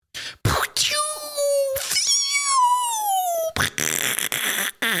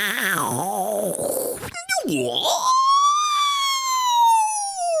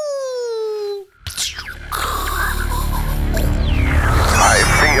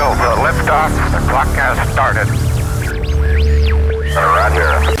Liftoff. The clock has started.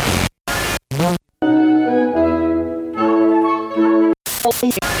 Roger.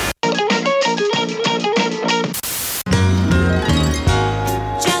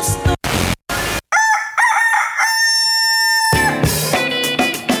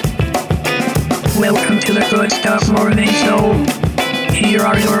 Welcome to the Good Stuff Morning Show. Here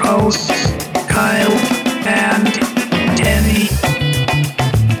are your hosts, Kyle and Kenny.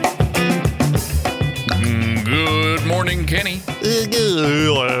 Good morning, Kenny.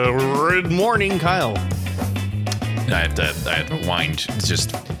 Good morning, Kyle. I have to wind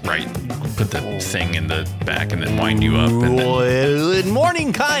just right. Put the thing in the back and then wind you up. And then, Good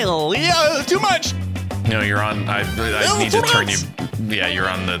morning, Kyle. Yeah, too much. no, you're on. I need to turn you. Yeah, you're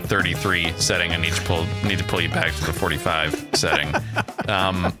on the 33 setting. I need to pull you back to the 45 setting.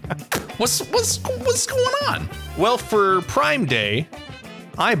 What's going on? Well, for Prime Day,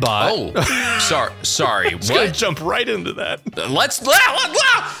 I bought. Oh, sorry. Just gonna jump right into that. Let's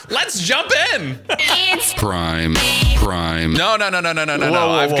jump in. It's Prime. No.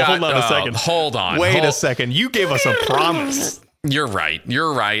 Whoa, I've got. hold on a second. Hold on. Wait a second. You gave us a promise. You're right.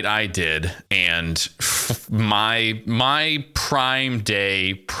 I did. And my Prime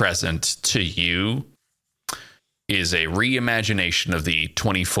Day present to you is a reimagination of the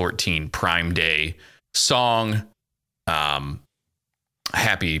 2014 Prime Day song.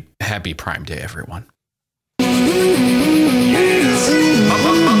 Happy Prime Day, everyone. Morning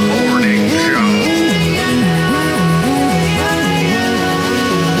show.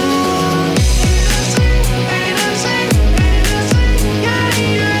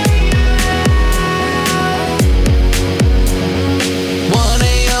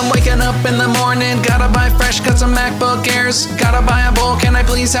 Up in the morning, gotta buy fresh cuts of MacBook Airs. Gotta buy a bowl, can I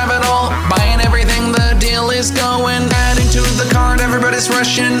please have it all? Buying everything, the deal is going. Adding to the cart, everybody's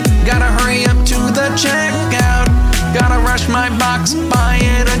rushing. Gotta hurry up to the checkout. Gotta rush my box, buy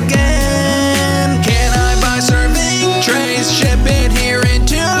it again. Can I buy serving trays? Ship it here in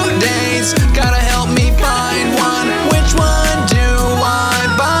 2 days. Gotta help me find one. Which one do I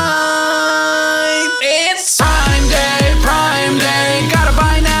buy? It's Prime Day, Prime Day. Gotta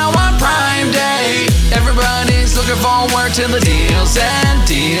buy now on Prime Day. Everybody's looking forward to the deals and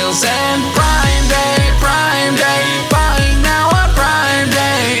Prime Day, Prime Day. Buying now on Prime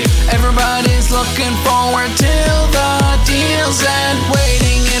Day. Everybody's looking forward to the deals and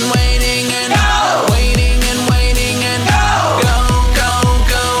waiting and waiting and waiting and waiting and go.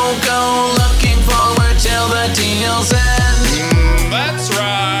 Looking forward till the deals end. That's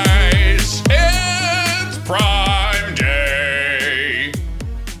right. It's Prime Day.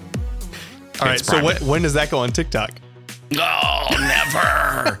 All right. It's So Prime Day. when does that go on TikTok? Oh,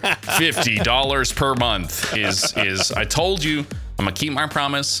 never. $50 per month is. I told you, I'm gonna keep my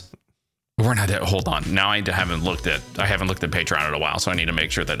promise. We're not at. Hold on. Now I haven't looked at Patreon in a while, so I need to make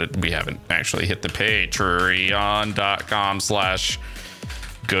sure that we haven't actually hit the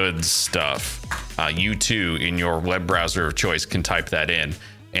patreon.com/good stuff. You too, in your web browser of choice, can type that in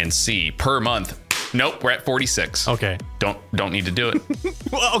and see per month. Nope, we're at 46. Okay. Don't need to do it.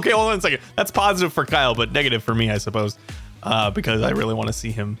 Well, okay. Hold on a second. That's positive for Kyle, but negative for me, I suppose, because I really want to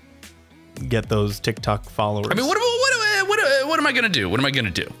see him get those TikTok followers. I mean, what am I gonna do? What am I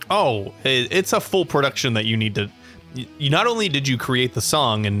gonna do? Oh, it's a full production that you need to. You not only did you create the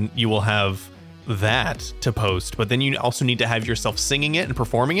song and you will have that to post, but then you also need to have yourself singing it and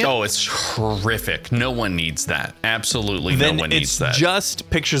performing it. Oh, it's horrific. No one needs that. Absolutely, no one needs that. It's just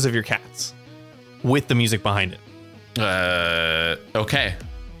pictures of your cats with the music behind it. Okay.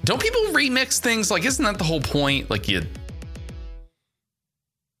 Don't people remix things? Like, isn't that the whole point? Like,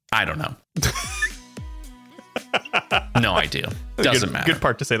 I don't know. No idea. Doesn't matter. Good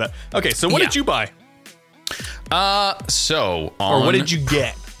part to say that. Okay, so what did you buy? Or what did you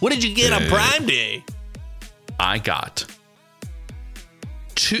get? What did you get on Prime Day? I got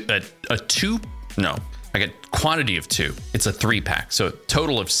I got quantity of 2. It's a 3-pack, so a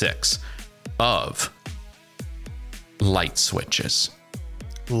total of 6 of light switches.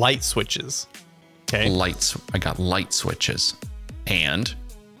 Light switches. Okay. I got light switches and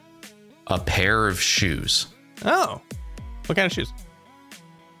a pair of shoes. Oh. What kind of shoes?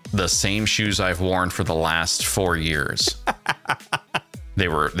 The same shoes I've worn for the last 4 years. They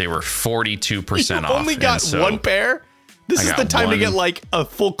were 42% off. You only got one pair? This is the time to get like a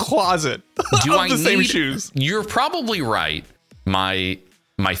full closet of the same shoes. You're probably right. My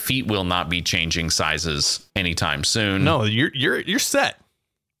feet will not be changing sizes anytime soon. No, you're set.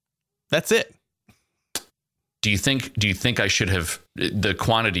 That's it. Do you think I should have, the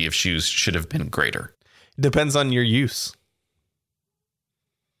quantity of shoes should have been greater? Depends on your use.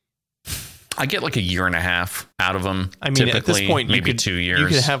 I get like a year and a half out of them. I mean, typically, at this point, maybe 2 years. You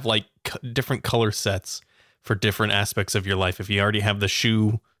could have like different color sets for different aspects of your life. If you already have the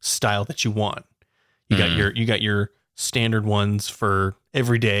shoe style that you want, you got your standard ones for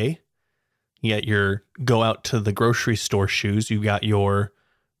every day. You got your go out to the grocery store shoes. You got your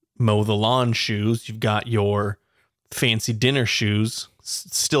mow the lawn shoes. You've got your fancy dinner shoes,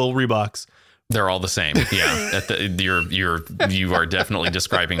 still Reeboks. They're all the same. Yeah. You are definitely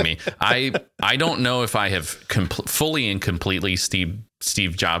describing me. I don't know if I have fully and completely Steve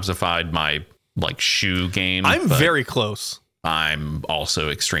Jobsified my like shoe game. I'm very close. I'm also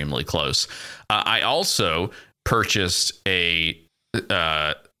extremely close. I also purchased a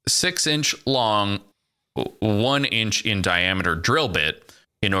 6-inch long, 1 inch in diameter drill bit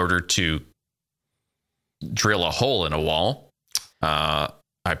in order to drill a hole in a wall. I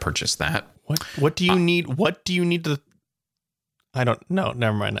purchased that. What do you need? What do you need to? I don't know.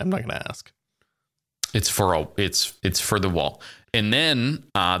 Never mind. I'm not going to ask. It's for the wall. And then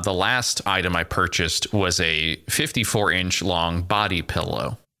the last item I purchased was a 54-inch long body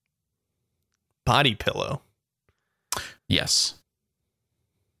pillow. Body pillow. Yes.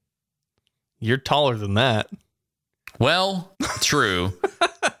 You're taller than that. Well, true.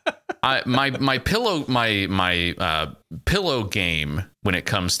 My pillow game when it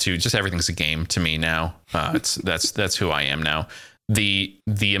comes to just everything's a game to me now. That's who I am now. The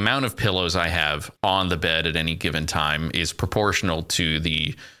amount of pillows I have on the bed at any given time is proportional to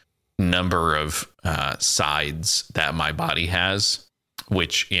the number of sides that my body has,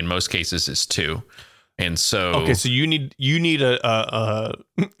 which in most cases is 2. And so okay, so you need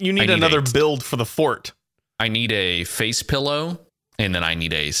another build for the fort. I need a face pillow. And then I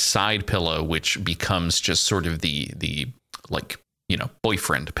need a side pillow, which becomes just sort of the like, you know,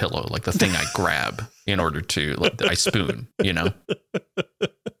 boyfriend pillow, like the thing I grab in order to, like, I spoon, you know.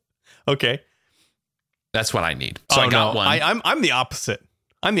 Okay. That's what I need. So I got one. I'm the opposite.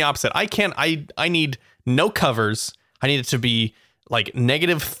 I need no covers. I need it to be like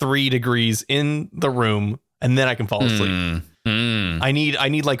 -3 degrees in the room, and then I can fall asleep. I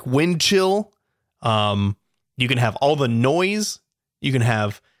need like wind chill. You can have all the noise. You can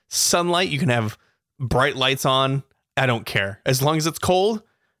have sunlight. You can have bright lights on. I don't care. As long as it's cold,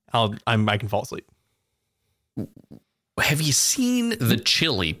 I can fall asleep. Have you seen the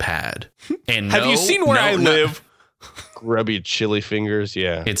chili pad? And have you seen where I live? Grubby chili fingers.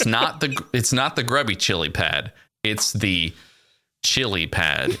 Yeah. It's not the grubby chili pad. It's the chili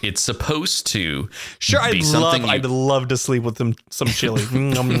pad. It's supposed to be something. I'd love to sleep with some chili.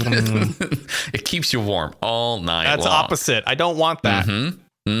 It keeps you warm all night. That's long. opposite. I don't want that.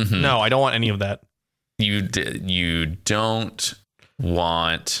 No, I don't want any of that. You don't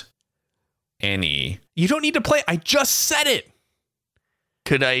want any. You don't need to play. I just said it.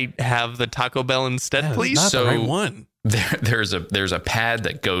 Could I have the Taco Bell instead, please? Not the right one. There's a pad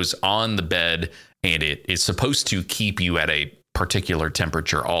that goes on the bed, and it is supposed to keep you at a particular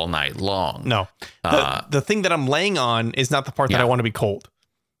temperature all night long. No, the thing that I'm laying on is not the part that I want to be cold.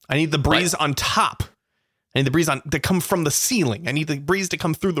 I need the breeze on top. I need the breeze to come from the ceiling. I need the breeze to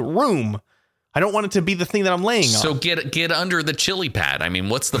come through the room. I don't want it to be the thing that I'm laying on. So get under the chili pad. I mean,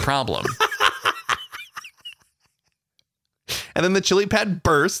 what's the problem? And then the chili pad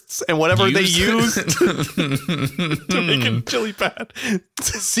bursts, and whatever they use to make a chili pad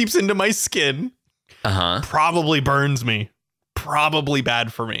seeps into my skin. Probably burns me. Probably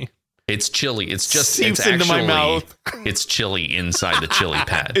bad for me. It's chili. It's just seeps into my mouth. It's chili inside the chili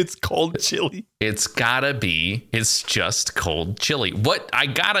pad. It's cold chili. It's gotta be. It's just cold chili. What? I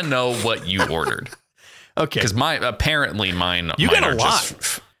gotta know what you ordered. Okay. Because mine. You got a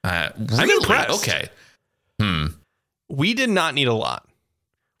lot. Really? I'm impressed. Okay. We did not need a lot.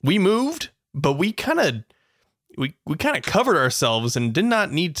 We moved, but we kind of covered ourselves and did not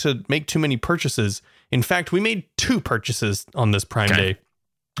need to make too many purchases. In fact, we made 2 purchases on this Prime Day.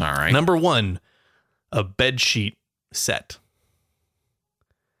 All right. Number 1, a bed sheet set.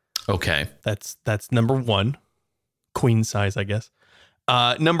 Okay. That's number 1. Queen size, I guess.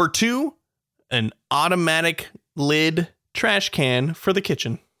 Number 2, an automatic lid trash can for the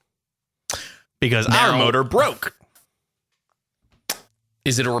kitchen. Because our motor broke.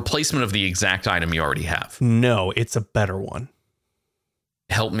 Is it a replacement of the exact item you already have? No, it's a better one.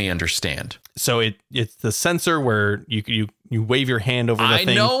 Help me understand. So it's the sensor where you wave your hand over the thing.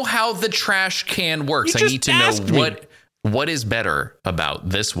 I know how the trash can works. I need to know what is better about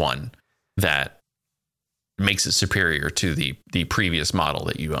this one that makes it superior to the previous model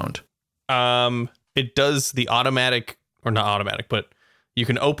that you owned. It does the automatic, or not automatic, but you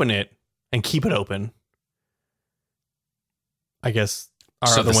can open it and keep it open. I guess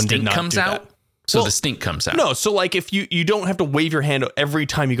our other one did not do that. So the stink comes out. No, so like if you don't have to wave your hand every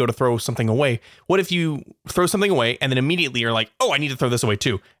time you go to throw something away. What if you throw something away and then immediately you're like, oh, I need to throw this away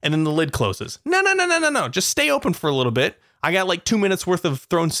too. And then the lid closes. No. Just stay open for a little bit. I got like 2 minutes worth of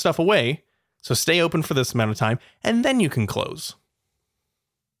throwing stuff away. So stay open for this amount of time and then you can close.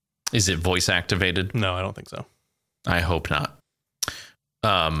 Is it voice activated? No, I don't think so. I hope not.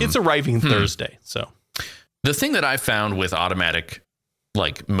 It's arriving Thursday. So the thing that I found with automatic,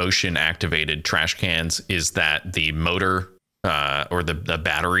 like motion activated trash cans is that the motor or the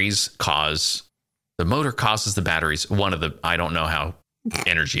batteries causes the batteries. I don't know how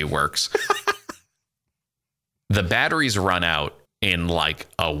energy works. The batteries run out in like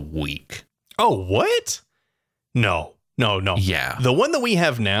a week. Oh, what? No. Yeah. The one that we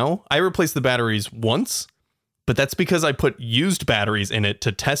have now, I replaced the batteries once, but that's because I put used batteries in it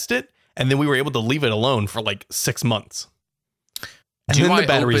to test it. And then we were able to leave it alone for like 6 months. And then the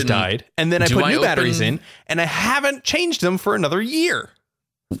batteries died. And then I put new batteries in and I haven't changed them for another year.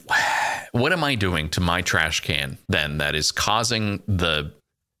 What am I doing to my trash can then that is causing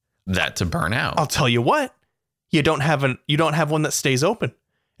that to burn out? I'll tell you what, you don't have one that stays open.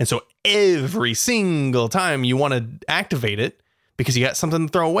 And so every single time you want to activate it because you got something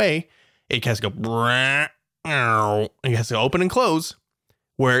to throw away, it has to go, it has to open and close.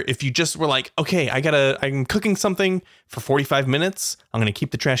 Where if you just were like, okay, I'm cooking something for 45 minutes. I'm going to keep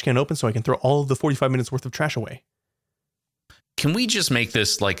the trash can open so I can throw all of the 45 minutes worth of trash away. Can we just make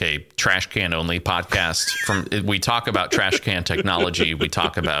this like a trash can only podcast? We talk about trash can technology. We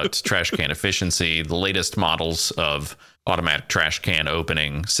talk about trash can efficiency, the latest models of automatic trash can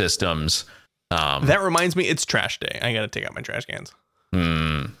opening systems. That reminds me, it's trash day. I got to take out my trash cans.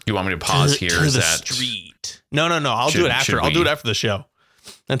 You want me to pause here? To the street. No. I'll do it after. I'll do it after the show.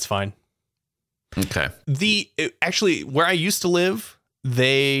 That's fine. Okay. Actually, where I used to live,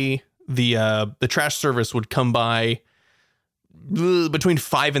 the trash service would come by between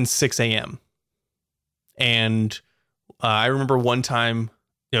 5 and 6 a.m. And I remember one time,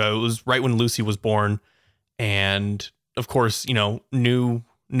 it was right when Lucy was born, and of course,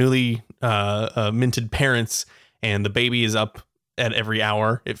 newly minted parents, and the baby is up at every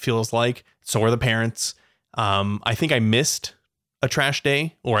hour. It feels like so are the parents. I think I missed a trash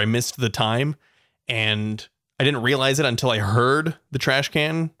day, or I missed the time, and I didn't realize it until I heard the trash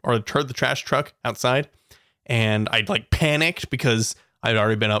can or heard the trash truck outside, and I like panicked because I'd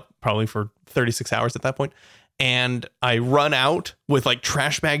already been up probably for 36 hours at that point, and I run out with like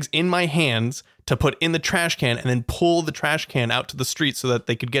trash bags in my hands to put in the trash can and then pull the trash can out to the street so that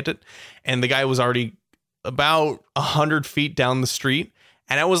they could get it, and the guy was already about 100 feet down the street,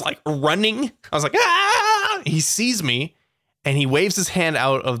 and I was like running. I was like, ah! He sees me. And he waves his hand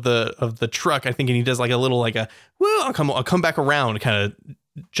out of the truck, I think, and he does like a little like a, well, I'll come back around kind of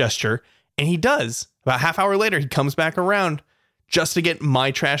gesture. And he does. About half hour later, he comes back around just to get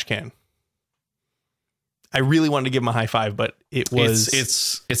my trash can. I really wanted to give him a high five, but it was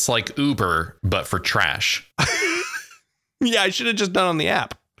it's like Uber, but for trash. Yeah, I should have just done on the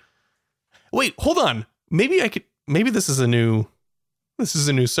app. Wait, hold on. Maybe this is a new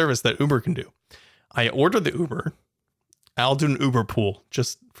service that Uber can do. I order the Uber. I'll do an Uber pool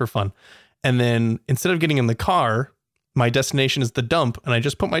just for fun. And then instead of getting in the car, my destination is the dump, and I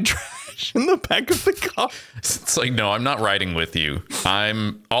just put my trash in the back of the car. It's like, no, I'm not riding with you.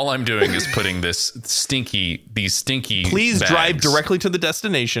 All I'm doing is putting these stinky Please bags. Drive directly to the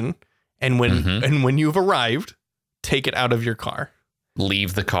destination, and when you've arrived, take it out of your car.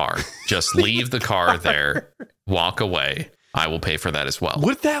 Leave the car. Just leave the car there. Walk away. I will pay for that as well.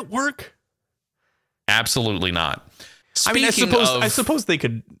 Would that work? Absolutely not. I suppose they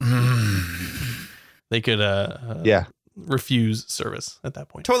could. Refuse service at that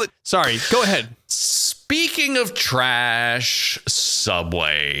point. Sorry, go ahead. Speaking of trash,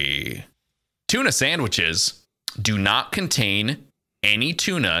 Subway. Tuna sandwiches do not contain any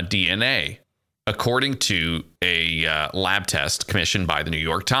tuna DNA, according to a lab test commissioned by the New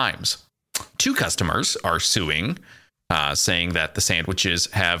York Times. 2 customers are suing, saying that the sandwiches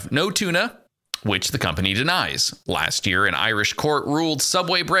have no tuna, which the company denies. Last year, an Irish court ruled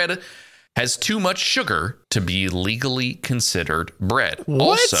Subway bread has too much sugar to be legally considered bread.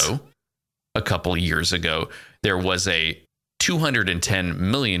 What? Also, a couple years ago, there was a $210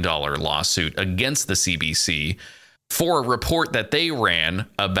 million lawsuit against the CBC for a report that they ran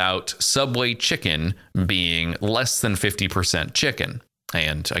about Subway chicken being less than 50% chicken.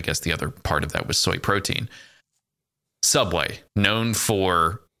 And I guess the other part of that was soy protein. Subway, known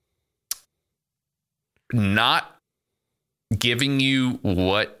for not giving you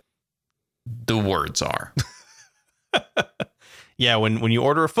what the words are. Yeah, when you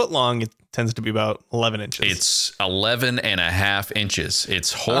order a foot long, it tends to be about 11 inches. It's 11 and a half inches.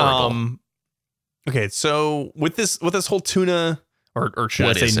 It's horrible. Okay, so with this whole tuna, or should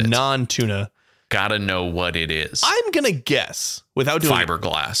What I is say it? non-tuna, Gotta know what it is. I'm gonna guess without doing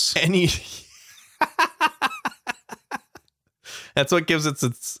Fiberglass. any. That's what gives it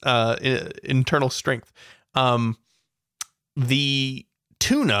its internal strength. The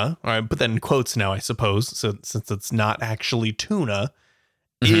tuna, all right, put that in quotes now, I suppose, so since it's not actually tuna,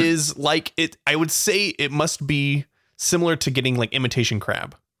 is like it. I would say it must be similar to getting like imitation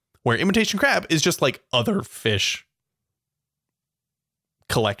crab, where imitation crab is just like other fish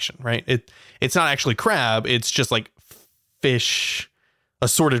collection, right? It's not actually crab. It's just like fish,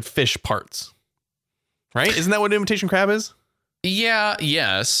 assorted fish parts, right? Isn't that what imitation crab is? Yeah.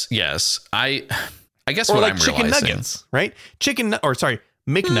 Yes. I guess Or what like I'm chicken realizing. nuggets, right?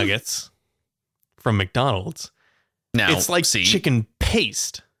 McNuggets from McDonald's. Now, It's like see, chicken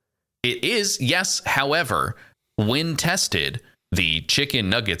paste. It is, yes. However, when tested, the chicken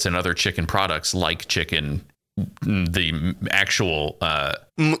nuggets and other chicken products like chicken, the actual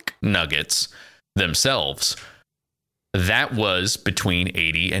nuggets themselves, that was between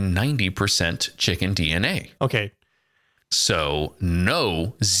 80 and 90% chicken DNA. Okay. So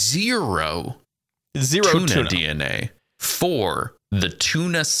zero Zero tuna tuna. DNA for the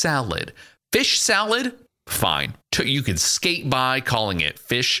tuna salad. Fish salad, fine. You could skate by calling it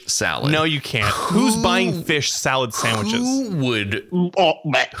fish salad. No, you can't. Who's buying fish salad sandwiches? Who would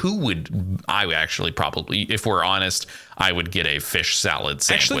I would actually probably, if we're honest, I would get a fish salad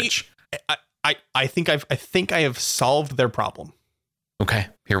sandwich. Actually, I think I have solved their problem, Okay,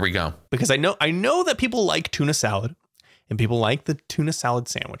 here we go. because I know that people like tuna salad and people like the tuna salad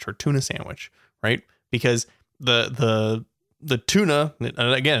sandwich or tuna sandwich, right? Because the tuna, and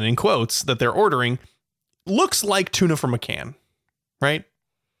again in quotes, that they're ordering looks like tuna from a can, right?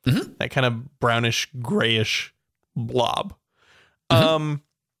 Mm-hmm. That kind of brownish, grayish blob.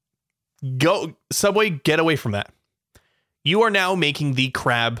 Go Subway, get away from that. You are now making the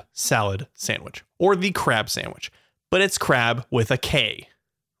crab salad sandwich or the crab sandwich, but it's crab with a K,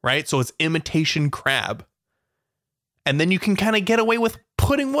 right? So it's imitation crab. And then you can kind of get away with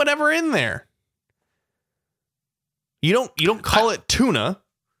putting whatever in there. You don't call it tuna.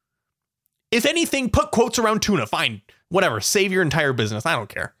 If anything, put quotes around tuna. Fine. Whatever. Save your entire business. I don't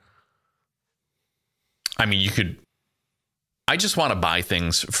care. I mean, I just want to buy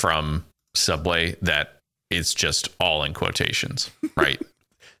things from Subway that it's just all in quotations, right?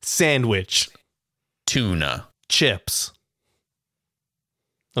 Sandwich. Tuna. Chips.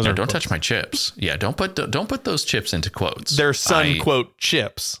 Those No, are don't quotes. touch my chips. Yeah, don't put those chips into quotes. They're sun quote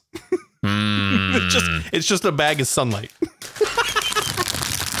chips. It's just a bag of sunlight.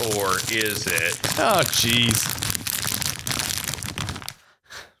 Or is it? Oh, jeez.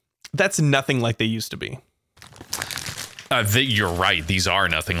 That's nothing like they used to be. You're right. These are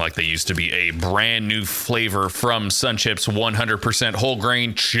nothing like they used to be. A brand new flavor from Sun Chips, 100% whole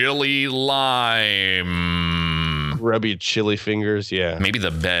grain chili lime. Grubby chili fingers. Yeah. Maybe the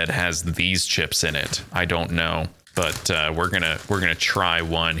bed has these chips in it. I don't know, but we're gonna try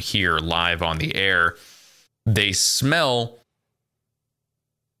one here live on the air. They smell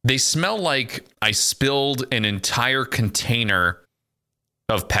like I spilled an entire container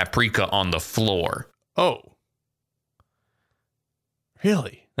of paprika on the floor. Oh.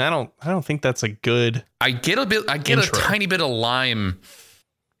 Really? I don't think that's a good. I get a tiny bit of lime.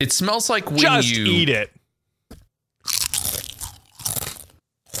 It smells like when Just you eat it.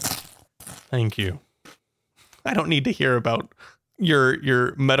 Thank you. I don't need to hear about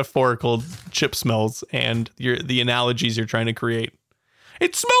your metaphorical chip smells and the analogies you're trying to create.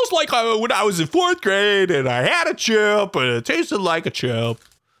 It smells like when I was in 4th grade and I had a chip and it tasted like a chip.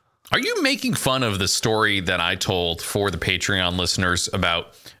 Are you making fun of the story that I told for the Patreon listeners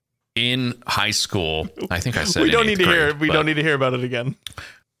about in high school? I think I said We in don't 8th need to grade, hear it. We but- don't need to hear about it again.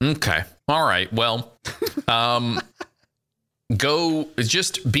 Okay. All right. Well, go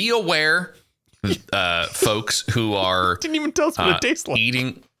just be aware, folks who are Didn't even tell us what it tastes like.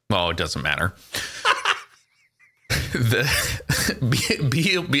 eating. Well, it doesn't matter. You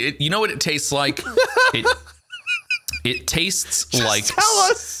know what it tastes like? It tastes Just like. tell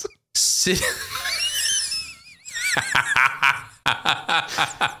us.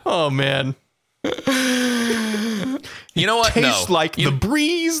 Oh man. You know what? Tastes No. like the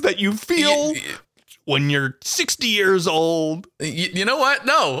breeze that you feel when you're 60 years old. You know what?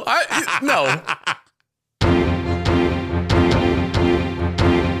 No. No.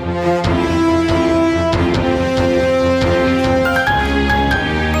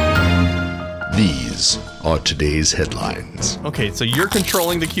 These are today's headlines. Okay, so you're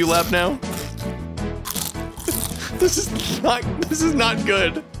controlling the QLab now? This is not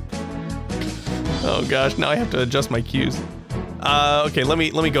good. Oh gosh, now I have to adjust my cues. Okay, let me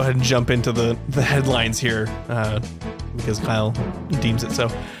go ahead and jump into the headlines here, because Kyle deems it so.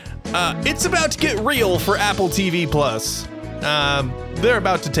 It's about to get real for Apple TV Plus. They're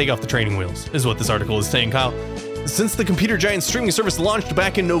about to take off the training wheels, is what this article is saying, Kyle. Since the computer giant streaming service launched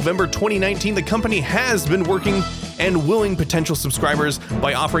back in November 2019, the company has been working and wooing potential subscribers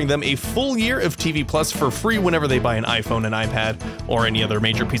by offering them a full year of TV Plus for free whenever they buy an iPhone, an iPad, or any other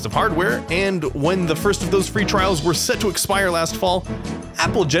major piece of hardware. And when the first of those free trials were set to expire last fall,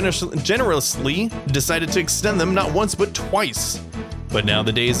 Apple generously decided to extend them not once but twice. But now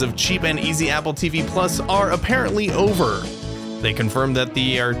the days of cheap and easy Apple TV Plus are apparently over. They confirmed that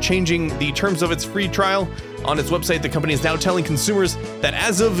they are changing the terms of its free trial. On its website, the company is now telling consumers that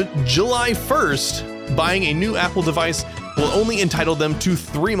as of July 1st, buying a new Apple device will only entitle them to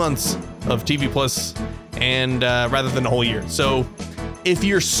 3 months of TV Plus, and rather than a whole year. So if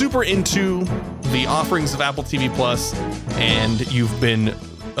you're super into the offerings of Apple TV Plus and you've been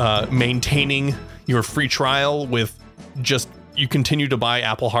maintaining your free trial with just you continue to buy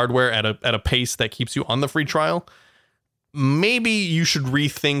Apple hardware at a pace that keeps you on the free trial, maybe you should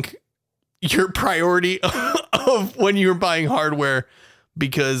rethink your priority of when you're buying hardware,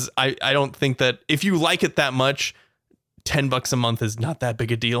 because I don't think that if you like it that much, $10 a month is not that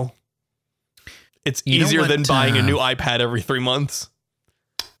big a deal. It's easier than buying a new iPad every 3 months.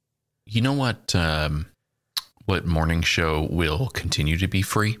 You know what morning show will continue to be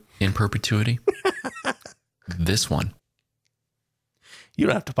free in perpetuity? This one. You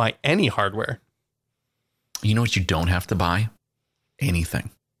don't have to buy any hardware. You know what you don't have to buy? Anything.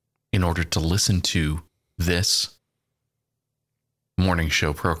 In order to listen to this morning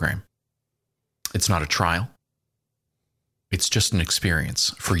show program. It's not a trial. It's just an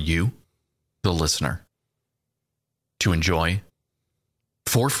experience for you, the listener, to enjoy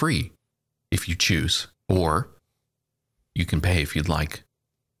for free if you choose, or you can pay if you'd like.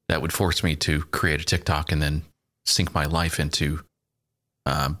 That would force me to create a TikTok and then sink my life into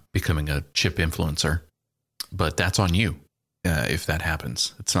becoming a chip influencer. But that's on you. If that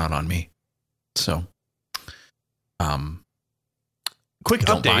happens, it's not on me. So, quick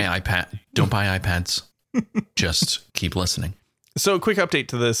update. Don't buy iPads. Just keep listening. So, quick update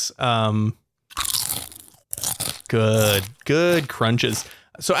to this. Good crunches.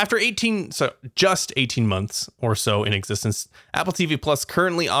 So after just 18 months or so in existence, Apple TV Plus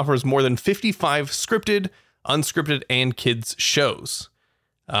currently offers more than 55 scripted, unscripted, and kids shows.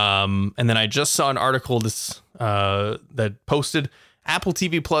 And then I just saw an article that posted Apple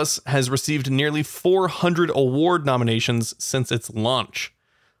TV Plus has received nearly 400 award nominations since its launch.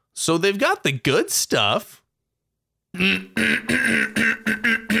 So they've got the good stuff. Point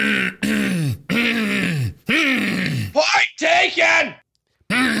taken!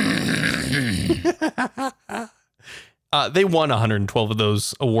 They won 112 of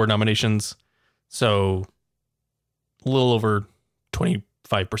those award nominations. So a little over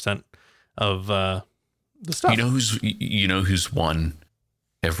 25% of the stuff. You know who's won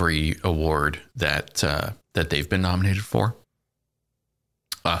every award that they've been nominated for?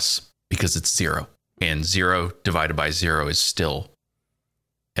 Us, because it's 0, and 0 divided by 0 is still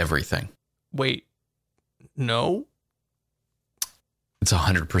everything. Wait, no, it's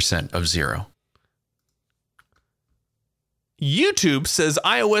 100% of 0. YouTube says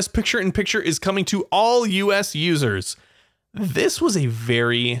iOS picture-in-picture is coming to all US users. This was a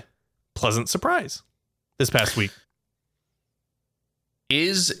very pleasant surprise this past week.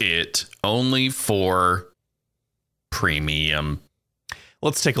 Is it only for premium?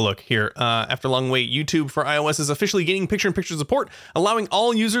 Let's take a look here. After a long wait, YouTube for iOS is officially gaining picture-in-picture support, allowing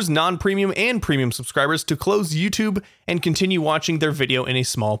all users, non-premium and premium subscribers, to close YouTube and continue watching their video in a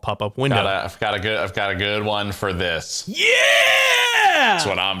small pop-up window. I've got a good one for this. Yeah! That's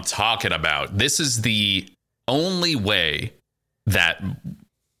what I'm talking about. This is the only way that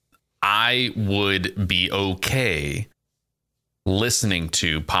I would be okay listening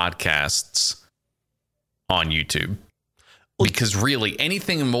to podcasts on YouTube. Because really,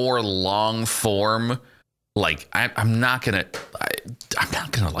 anything more long form, like I'm not gonna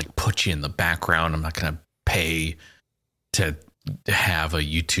like put you in the background. I'm not gonna pay to have a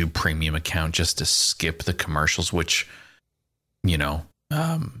YouTube Premium account just to skip the commercials, which, you know,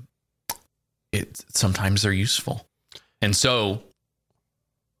 it sometimes they're useful, and so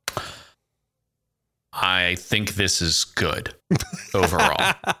I think this is good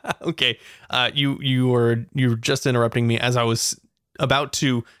overall. Okay. You were just interrupting me as I was about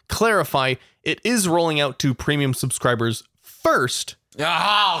to clarify, it is rolling out to premium subscribers first,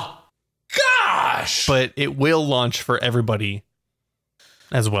 Oh, gosh. but it will launch for everybody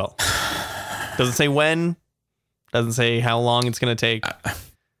as well. Doesn't say when, doesn't say how long it's going to take,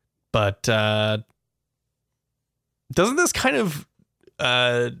 but doesn't this kind of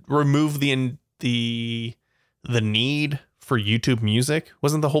remove the need for YouTube Music?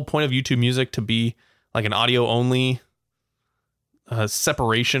 Wasn't the whole point of YouTube Music to be like an audio only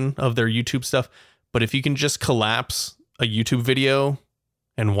separation of their YouTube stuff? But if you can just collapse a YouTube video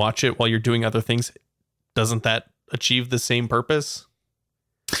and watch it while you're doing other things, doesn't that achieve the same purpose?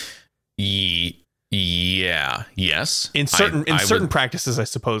 Yeah. Yes. In certain practices, I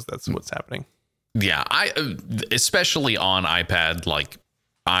suppose that's what's happening. Yeah, especially on iPad, like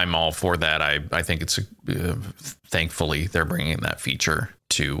I'm all for that. I think it's thankfully they're bringing that feature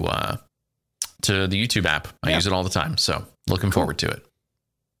to the YouTube app. I use it all the time, so looking forward to it.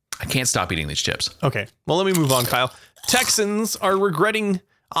 I can't stop eating these chips. Okay, well, let me move on, Kyle. Texans are regretting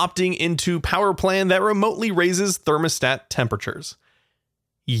opting into power plan that remotely raises thermostat temperatures.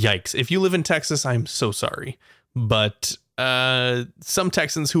 Yikes. If you live in Texas, I'm so sorry. But some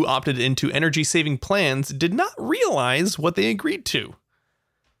Texans who opted into energy saving plans did not realize what they agreed to.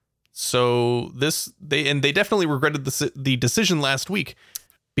 So they definitely regretted the decision last week,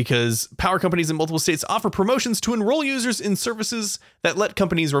 because power companies in multiple states offer promotions to enroll users in services that let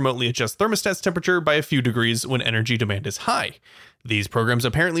companies remotely adjust thermostat's temperature by a few degrees when energy demand is high. These programs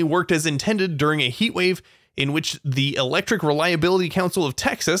apparently worked as intended during a heat wave in which the Electric Reliability Council of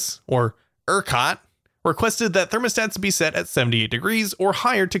Texas, or ERCOT, requested that thermostats be set at 78 degrees or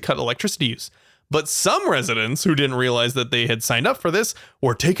higher to cut electricity use. But some residents who didn't realize that they had signed up for this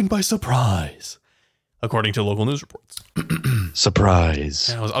were taken by surprise, according to local news reports. Surprise.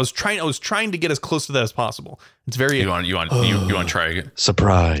 I was trying to get as close to that as possible. It's very You want to try again?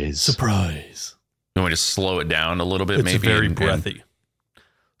 Surprise. surprise. You want me to slow it down a little bit, It's maybe? very and- breathy.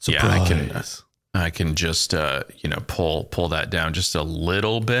 Yeah, I can just pull that down just a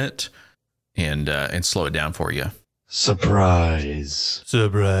little bit and slow it down for you. Surprise.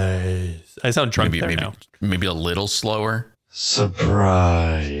 Surprise. I sound drunk there now. Maybe a little slower.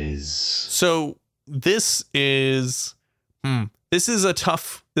 Surprise. So this is a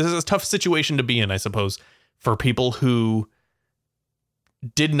tough situation to be in, I suppose, for people who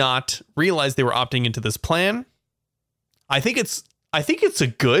did not realize they were opting into this plan. I think it's a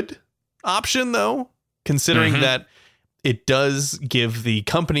good option, though, considering that it does give the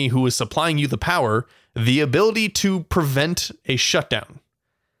company who is supplying you the power the ability to prevent a shutdown,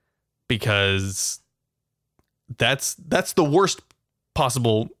 because that's the worst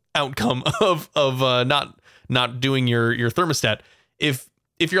possible outcome of not doing your thermostat. If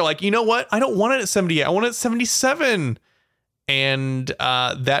you're like, you know what, I don't want it at 78, I want it at 77, and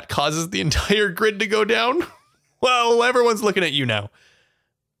that causes the entire grid to go down. Well, everyone's looking at you now.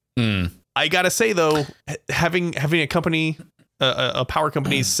 I gotta say, though, having a company, a power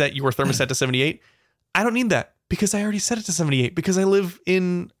company set your thermostat to 78, I don't need that, because I already set it to 78 because I live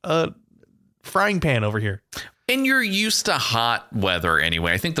in a frying pan over here. And you're used to hot weather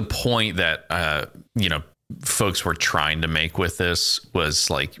anyway. I think the point that folks were trying to make with this was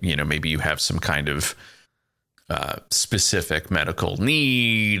like, maybe you have some kind of specific medical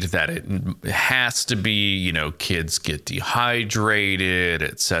need that it has to be, kids get dehydrated,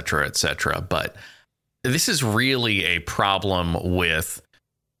 et cetera, but this is really a problem with,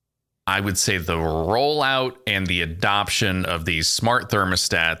 I would say, the rollout and the adoption of these smart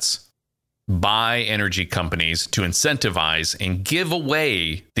thermostats by energy companies to incentivize and give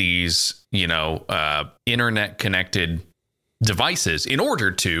away these internet connected devices in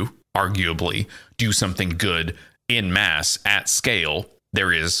order to arguably do something good in mass at scale.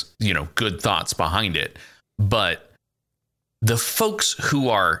 There is, good thoughts behind it. But the folks who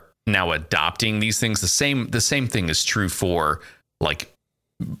are now adopting these things, the same thing is true for like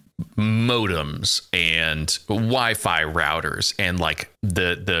modems and Wi-Fi routers, and like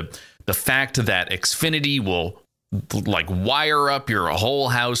the fact that Xfinity will like wire up your whole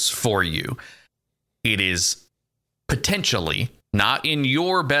house for you. It is potentially not in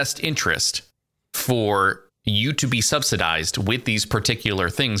your best interest for you to be subsidized with these particular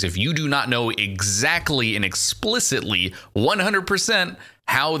things if you do not know exactly and explicitly 100%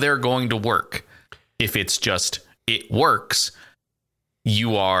 how they're going to work. If it's just it works,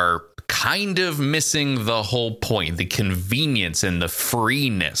 you are kind of missing the whole point. The convenience and the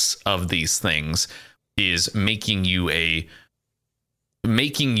freeness of these things is making you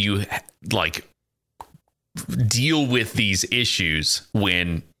like deal with these issues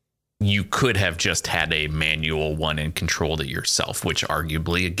when you could have just had a manual one and controlled it yourself, which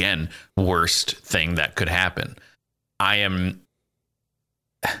arguably, again, worst thing that could happen. I'm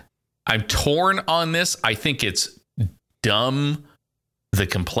torn on this. I think it's dumb, the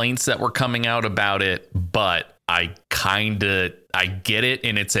complaints that were coming out about it, but I get it,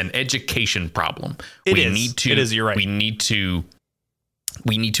 and it's an education problem. It is. You're right. We need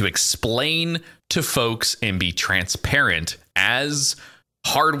to explain to folks and be transparent as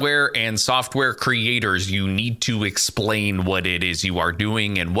hardware and software creators. You need to explain what it is you are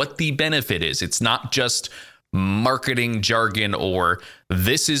doing and what the benefit is. It's not just marketing jargon or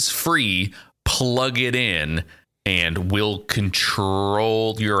this is free, plug it in and we'll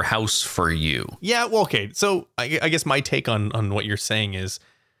control your house for you. Yeah, well, okay. So I guess my take on what you're saying is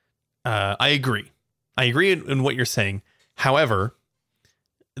I agree. I agree in what you're saying. However,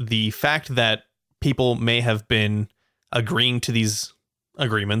 the fact that people may have been agreeing to these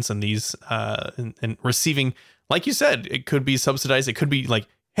agreements and these and receiving, like you said, it could be subsidized. It could be like,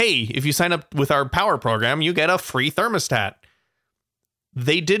 hey, if you sign up with our power program, you get a free thermostat.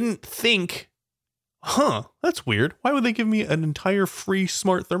 They didn't think, that's weird. Why would they give me an entire free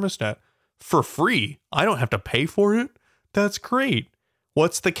smart thermostat for free? I don't have to pay for it. That's great.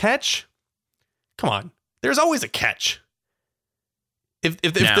 What's the catch? Come on. There's always a catch. If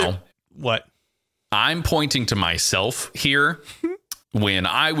what? I'm pointing to myself here when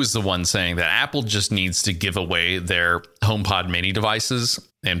I was the one saying that Apple just needs to give away their HomePod mini devices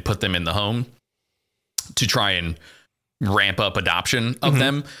and put them in the home to try and ramp up adoption of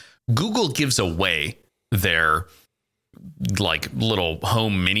them. Google gives away their like little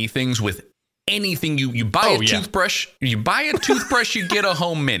home mini things with anything. You buy toothbrush, you get a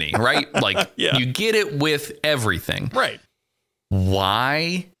home mini, right? Like you get it with everything. Right.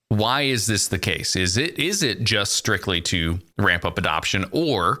 Why is this the case? Is it just strictly to ramp up adoption,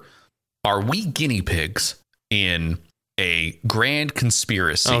 or are we guinea pigs in a grand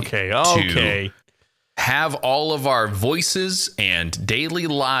conspiracy to have all of our voices and daily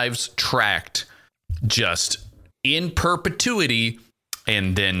lives tracked just in perpetuity,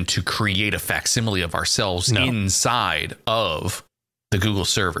 and then to create a facsimile of ourselves inside of the Google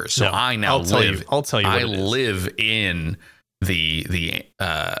servers? So I now live in the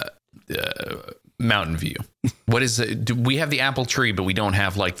Mountain View. What is it? Do we have the Apple tree, but we don't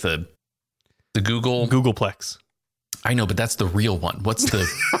have like the Googleplex. I know, but that's the real one. What's the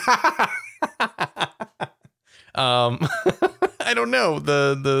I don't know.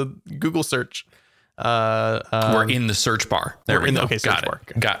 The Google search. We're in the search bar. There we go. Okay, search got bar.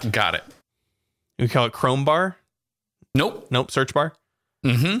 It. Okay. Got it. We call it Chrome bar? Nope. Search bar.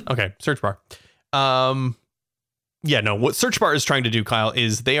 Okay, search bar. What search bar is trying to do, Kyle,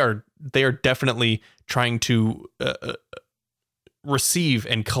 is they are definitely trying to receive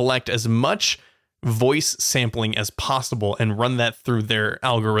and collect as much voice sampling as possible and run that through their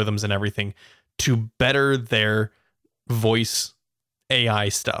algorithms and everything to better their voice AI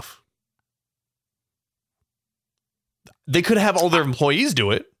stuff. They could have all their employees do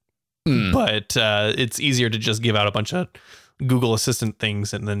it, but it's easier to just give out a bunch of Google Assistant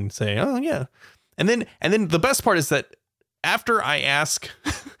things and then say, oh yeah. And then the best part is that after I ask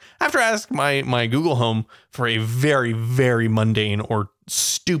my Google Home for a very, very mundane or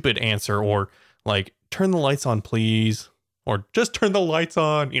stupid answer, or like turn the lights on, please, or just turn the lights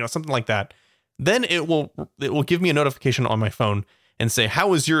on, something like that, then it will give me a notification on my phone and say, how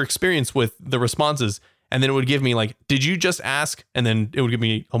was your experience with the responses? And then it would give me like, did you just ask? And then it would give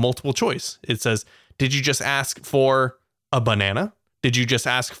me a multiple choice. It says, did you just ask for a banana? Did you just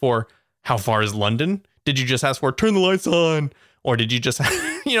ask for how far is London? Did you just ask for turn the lights on? Or did you just,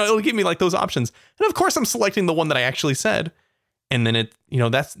 it'll give me like those options. And of course I'm selecting the one that I actually said. And then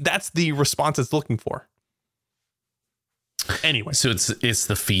that's the response it's looking for. Anyway. So it's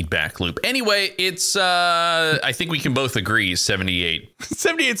the feedback loop. Anyway, it's, I think we can both agree 78.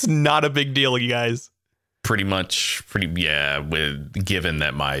 78's not a big deal, you guys. Given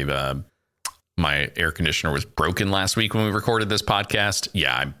that my air conditioner was broken last week when we recorded this podcast.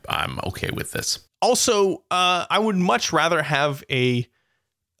 Yeah, I'm okay with this. Also, I would much rather have a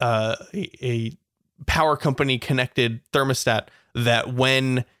power company connected thermostat that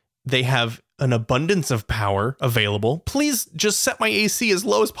when they have an abundance of power available, please just set my AC as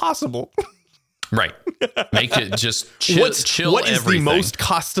low as possible. Right. Make it just chill. What is everything. the most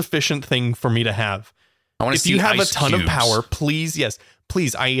cost efficient thing for me to have? I want to if see you have a ice ton cubes. of power, please. Yes,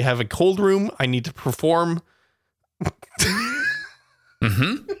 please. I have a cold room. I need to perform.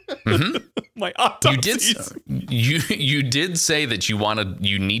 My You autopsies. you did say that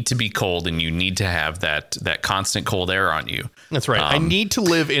you need to be cold and you need to have that constant cold air on you. That's right. I need to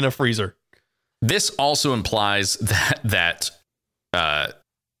live in a freezer. This also implies that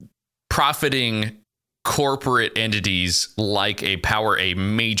profiting corporate entities like a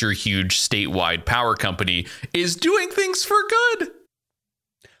major, huge statewide power company is doing things for good.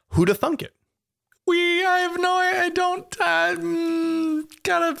 Who'd have thunk it? I don't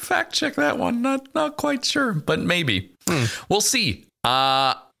gotta fact check that one. Not quite sure, but maybe we'll see.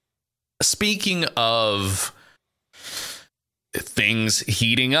 Speaking of things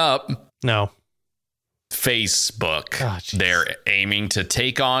heating up, No. Facebook. Oh, jeez. They're aiming to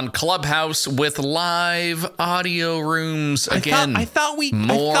take on Clubhouse with live audio rooms again. I thought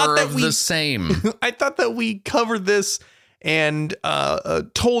more that of we the same. I thought that we covered this and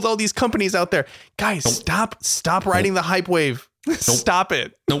told all these companies out there, guys, stop riding the hype wave. Stop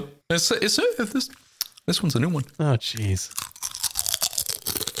it. Nope. This one's a new one. Oh, jeez.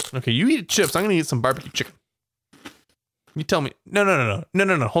 Okay, you eat chips. I'm gonna eat some barbecue chicken. You tell me. No.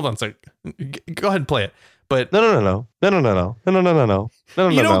 Hold on a second. Go ahead and play it. But No.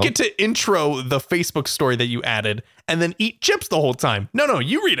 you don't get to intro the Facebook story that you added and then eat chips the whole time. No,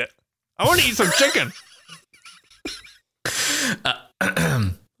 you read it. I want to eat some chicken.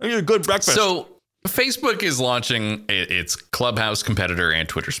 I need a good breakfast. So Facebook is launching its Clubhouse competitor and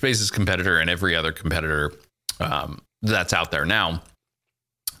Twitter Spaces competitor and every other competitor that's out there now.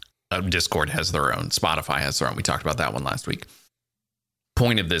 Discord has their own. Spotify has their own. We talked about that one last week.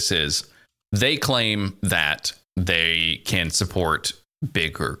 Point of this is they claim that they can support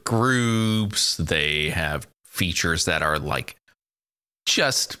bigger groups. They have features that are like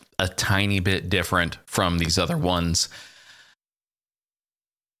just a tiny bit different from these other ones.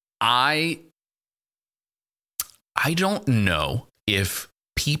 I don't know if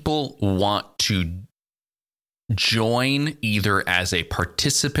people want to join either as a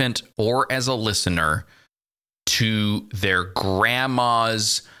participant or as a listener to their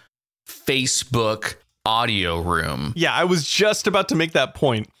grandma's Facebook audio room. Yeah, I was just about to make that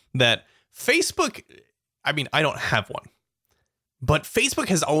point that Facebook, I mean, I don't have one, but Facebook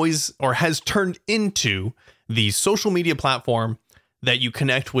has turned into the social media platform that you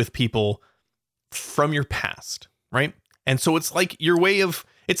connect with people from your past, right? And so it's like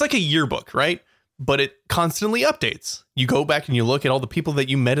it's like a yearbook, right? But it constantly updates. You go back and you look at all the people that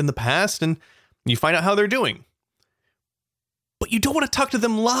you met in the past and you find out how they're doing. But you don't want to talk to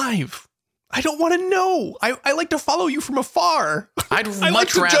them live. I don't want to know. I like to follow you from afar. I'd I like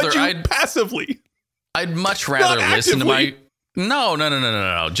much to rather judge you passively. I'd much rather Not listen to my actively.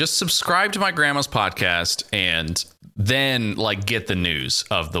 No. Just subscribe to my grandma's podcast and then like get the news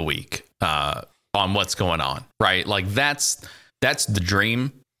of the week on what's going on, right? Like that's the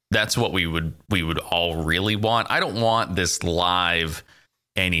dream. That's what we would all really want. I don't want this live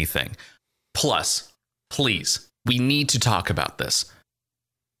anything. Plus, please, we need to talk about this.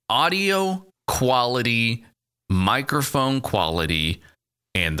 Audio quality, microphone quality,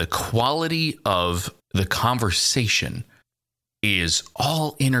 and the quality of the conversation is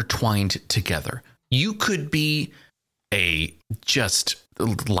all intertwined together. You could be just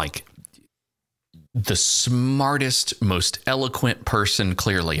like the smartest, most eloquent person.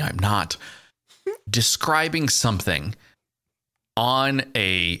 Clearly, I'm not. Describing something on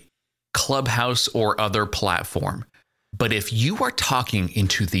a Clubhouse or other platform. But if you are talking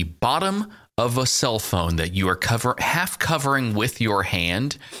into the bottom of a cell phone that you are half covering with your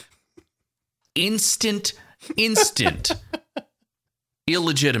hand, instant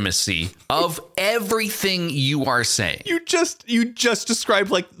illegitimacy of everything you are saying. You just described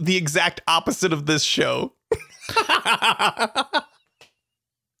like the exact opposite of this show.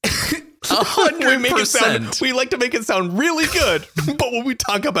 100%. We like to make it sound really good, but what we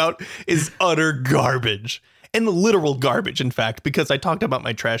talk about is utter garbage. And literal garbage, in fact, because I talked about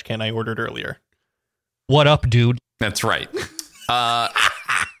my trash can I ordered earlier. What up, dude? That's right.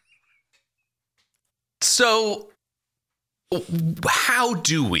 So how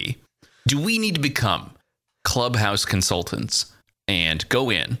do we need to become Clubhouse consultants and go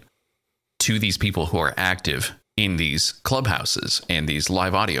in to these people who are active in these clubhouses and these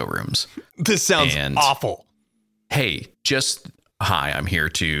live audio rooms? This sounds awful. Hey, hi, I'm here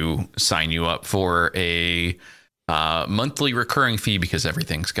to sign you up for a monthly recurring fee because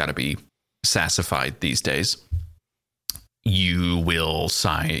everything's got to be sassified these days. You will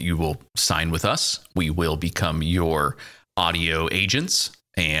sign with us. We will become your audio agents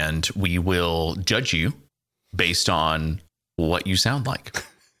and we will judge you based on what you sound like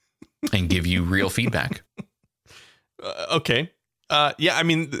and give you real feedback. Okay. Yeah, I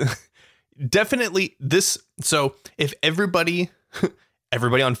mean, definitely this. So if everybody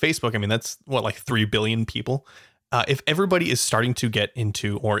on Facebook, I mean, that's what, like 3 billion people. If everybody is starting to get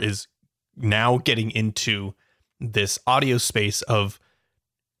into, or is now getting into, this audio space of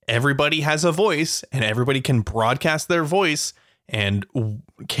everybody has a voice and everybody can broadcast their voice and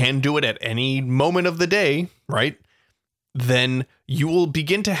can do it at any moment of the day, right? Then you will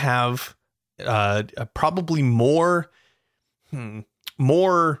begin to have probably more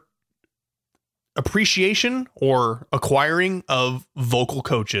appreciation or acquiring of vocal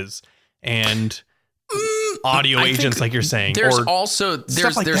coaches and audio agents, like you're saying. There's or also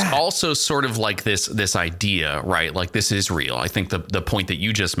stuff like there's that. also sort of like this idea, right? Like, this is real. I think the point that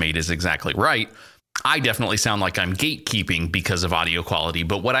you just made is exactly right. I definitely sound like I'm gatekeeping because of audio quality,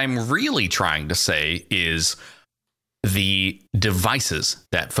 but what I'm really trying to say is the devices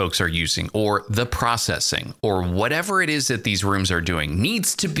that folks are using, or the processing, or whatever it is that these rooms are doing,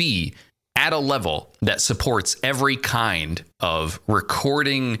 needs to be at a level that supports every kind of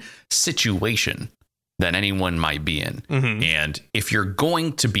recording situation that anyone might be in. Mm-hmm. And if you're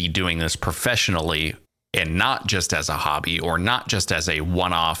going to be doing this professionally and not just as a hobby, or not just as a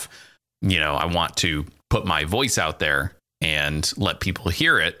one-off, I want to put my voice out there and let people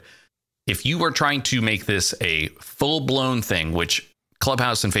hear it. If you are trying to make this a full-blown thing, which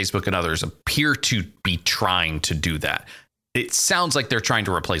Clubhouse and Facebook and others appear to be trying to do that, it sounds like they're trying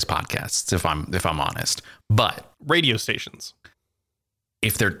to replace podcasts, if I'm honest. But radio stations,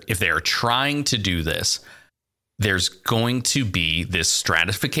 if they're trying to do this, there's going to be this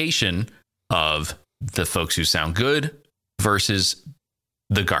stratification of the folks who sound good versus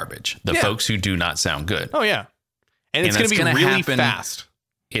the garbage, the folks who do not sound good. Oh yeah, and it's going to be really fast.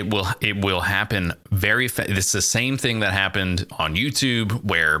 It will happen very fast. It's the same thing that happened on YouTube,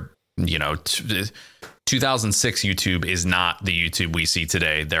 where 2006 YouTube is not the YouTube we see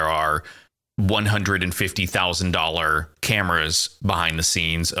today. There are $150,000 cameras behind the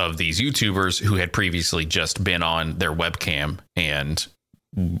scenes of these YouTubers who had previously just been on their webcam and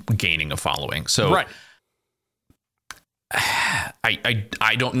gaining a following. So right.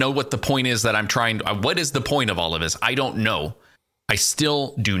 I don't know what the point is that I'm trying to, what is the point of all of this? I don't know. I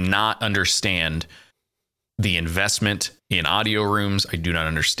still do not understand the investment in audio rooms. I do not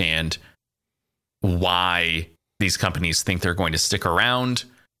understand why these companies think they're going to stick around.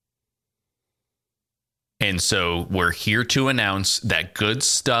 And so we're here to announce that Good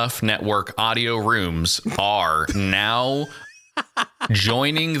Stuff Network audio rooms are now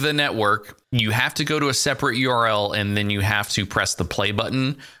joining the network. You have to go to a separate URL, and then you have to press the play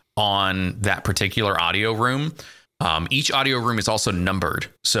button on that particular audio room. Each audio room is also numbered.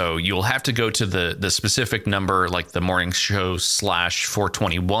 So you'll have to go to the specific number, like the morning show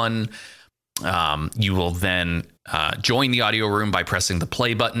 /421. You will then join the audio room by pressing the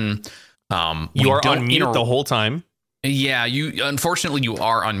play button. You are on mute the whole time. Yeah, unfortunately you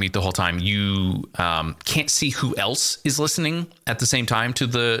are on mute the whole time. You can't see who else is listening at the same time to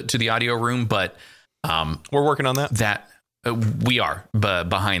the audio room, but we're working on that. We are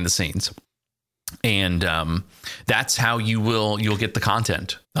behind the scenes. And that's how you'll get the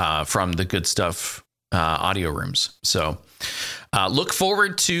content from the Good Stuff audio rooms. So look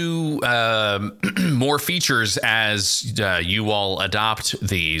forward to more features as you all adopt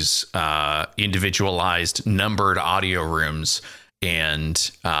these individualized numbered audio rooms.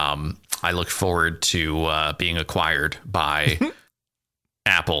 And I look forward to being acquired by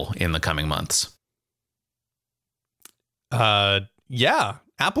Apple in the coming months. Yeah,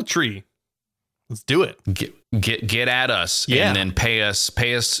 Apple Tree. Let's do it. Get at us, and then pay us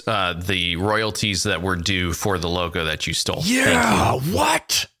the royalties that were due for the logo that you stole. Yeah,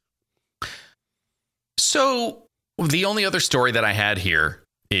 what? So the only other story that I had here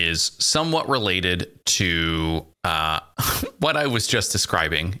is somewhat related to what I was just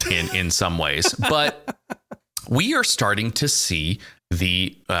describing in some ways, but we are starting to see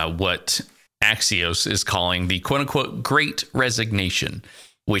the what Axios is calling the quote unquote Great Resignation,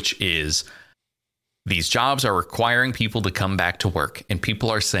 which is these jobs are requiring people to come back to work, and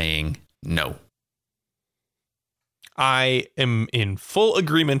people are saying no. I am in full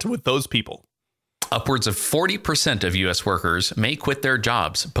agreement with those people. Upwards of 40% of U.S. workers may quit their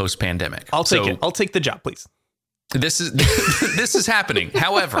jobs post-pandemic. I'll take it. I'll take the job, please. This is happening.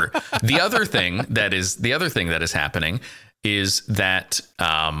 However, the other thing that is happening is that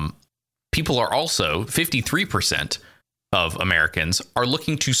people are also 53% of Americans are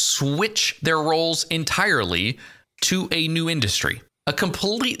looking to switch their roles entirely to a new industry, a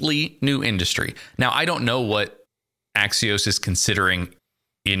completely new industry. Now, I don't know what Axios is considering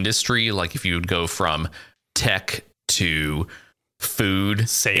industry, like if you would go from tech to food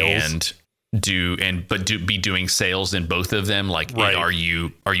sales but be doing sales in both of them? Like, Right. are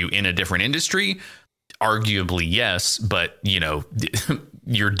you in a different industry? Arguably, yes, but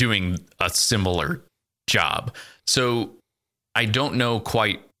you're doing a similar job. So I don't know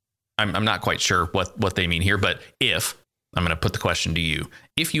quite. I'm not quite sure what they mean here, but if I'm going to put the question to you,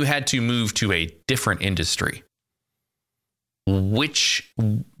 if you had to move to a different industry,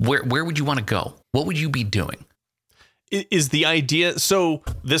 where would you want to go? What would you be doing? Is the idea, so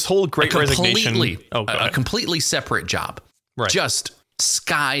this whole Great Resignation, a completely separate job, right? Just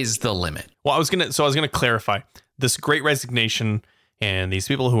sky's the limit. Well, I was gonna clarify this Great Resignation and these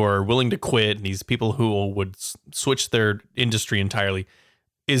people who are willing to quit and these people who would switch their industry entirely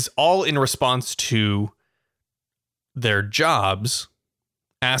is all in response to their jobs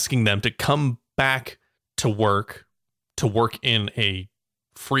asking them to come back to work in a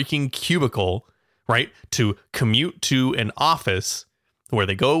freaking cubicle, right? To commute to an office where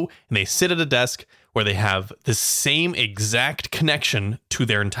they go and they sit at a desk where they have the same exact connection to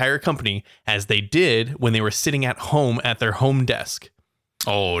their entire company as they did when they were sitting at home at their home desk.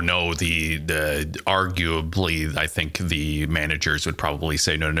 Oh no, the arguably, I think the managers would probably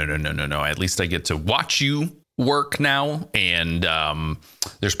say, no. At least I get to watch you work now, and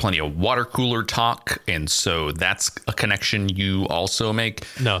there's plenty of water cooler talk, and so that's a connection you also make.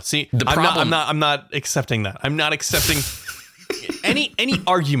 No, see, the problem, I'm not accepting that. I'm not accepting any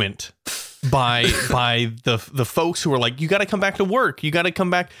argument by the folks who are like, you got to come back to work. You got to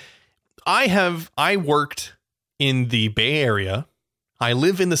come back. I worked in the Bay Area. I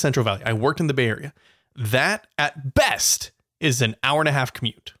live in the Central Valley. I worked in the Bay Area. That at best is an hour and a half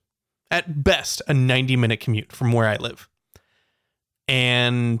commute. At best, a 90-minute commute from where I live.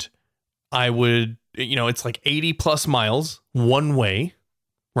 And I would, it's like 80 plus miles one way,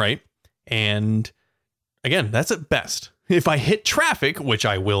 right? And again, that's at best. If I hit traffic, which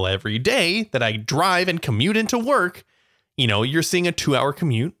I will every day that I drive and commute into work, you're seeing a 2-hour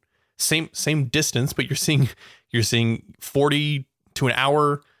commute, same distance, but you're seeing 40 to an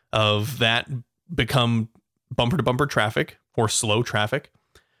hour of that become bumper to bumper traffic or slow traffic.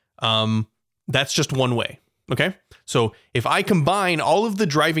 That's just one way. Okay. So if I combine all of the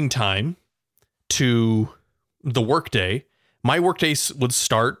driving time to the workday, my workday would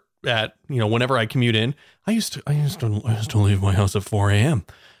start at, whenever I commute in. I used to leave my house at 4 a.m.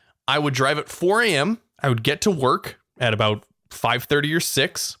 I would drive at 4 a.m. I would get to work at about 5:30 or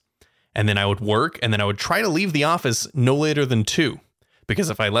 6. And then I would work, and then I would try to leave the office no later than 2. Because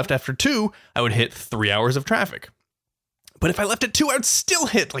if I left after 2, I would hit 3 hours of traffic. But if I left at 2, I would still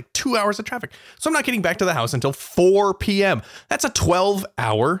hit like 2 hours of traffic. So I'm not getting back to the house until 4 p.m. That's a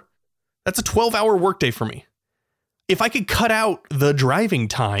 12-hour workday for me. If I could cut out the driving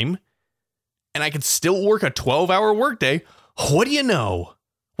time and I could still work a 12-hour workday, what do you know?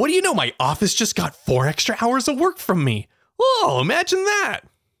 My office just got 4 extra hours of work from me. Oh, imagine that.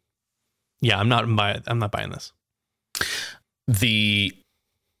 Yeah, I'm not buying this. The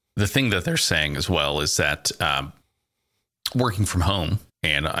thing that they're saying as well is that working from home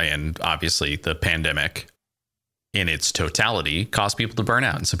and obviously the pandemic in its totality caused people to burn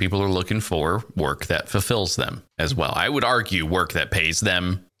out. And so people are looking for work that fulfills them as well. I would argue work that pays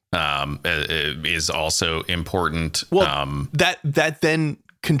them is also important. Well, that then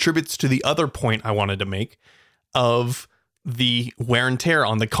contributes to the other point I wanted to make of the wear and tear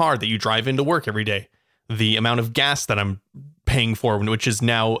on the car that you drive into work every day. The amount of gas that I'm paying for, which is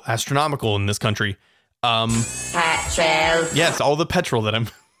now astronomical in this country. Petrol. Yes, all the petrol that I'm.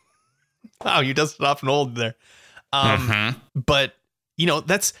 Wow, you dusted off an old there. But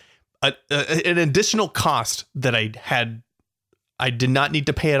that's an additional cost that I did not need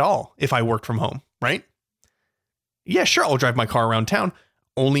to pay at all if I worked from home, right? Yeah, sure, I'll drive my car around town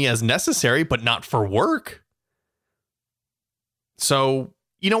only as necessary, but not for work. So,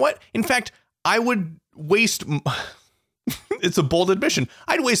 you know what? In fact, I would waste, it's a bold admission,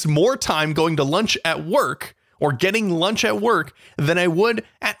 I'd waste more time going to lunch at work or getting lunch at work than I would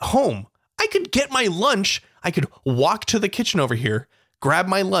at home. I could get my lunch. I could walk to the kitchen over here, grab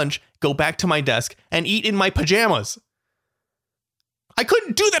my lunch, go back to my desk, and eat in my pajamas. I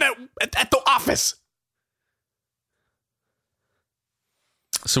couldn't do that at the office.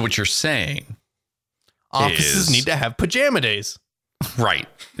 So what you're saying, offices need to have pajama days. Right.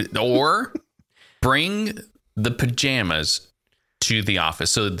 Or bring the pajamas to the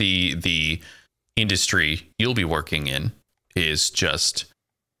office. So the industry you'll be working in is just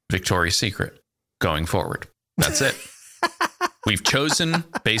Victoria's Secret going forward. That's it. We've chosen,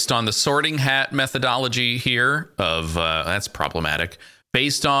 based on the sorting hat methodology here of that's problematic,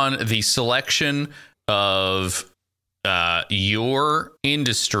 based on the selection of your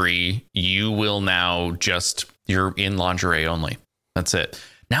industry, you will now you're in lingerie only. That's it.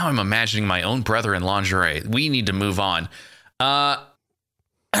 Now I'm imagining my own brother in lingerie. We need to move on.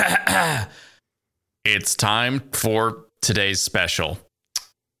 It's time for today's special.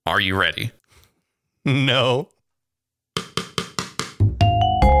 Are you ready? No.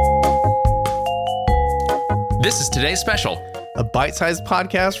 This is today's special. A bite-sized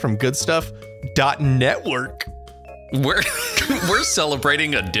podcast from goodstuff.network. We're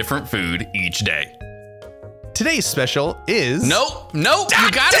celebrating a different food each day. Today's special is... Nope.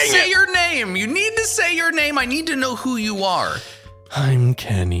 You gotta say your name. You need to say your name. I need to know who you are. I'm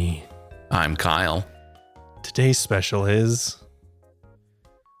Kenny. I'm Kyle. Today's special is...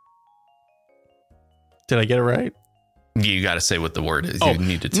 Did I get it right? You gotta say what the word is. You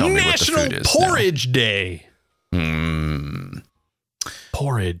need to tell me what the food is. National Porridge Day.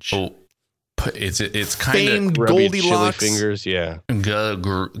 Porridge. Oh, it's kind Famed of Goldilocks. Chili fingers, yeah.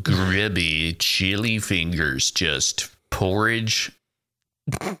 Gribby chili fingers, just porridge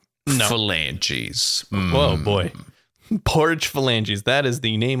phalanges. Whoa, boy. Porridge Phalanges. That is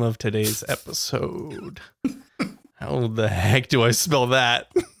the name of today's episode. How the heck do I spell that?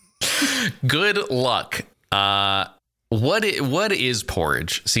 Good luck. What is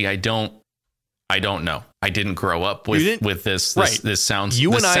porridge? See, I don't know. I didn't grow up with this. Right. This sounds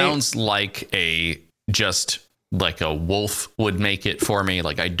sounds like a wolf would make it for me.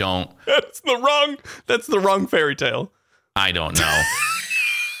 Like I don't. That's the wrong fairy tale. I don't know.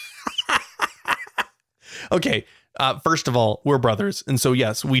 Okay. First of all, we're brothers, and so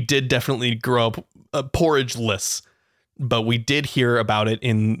yes, we did definitely grow up porridge-less, but we did hear about it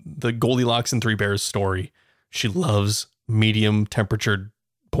in the Goldilocks and Three Bears story. She loves medium temperatured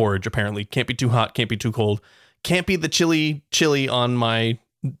porridge, apparently. Can't be too hot, can't be too cold. Can't be the chili on my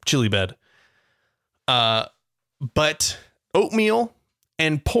chili bed. But oatmeal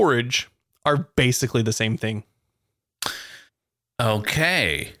and porridge are basically the same thing.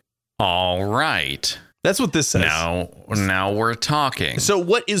 Okay. All right. That's what this says. Now we're talking. So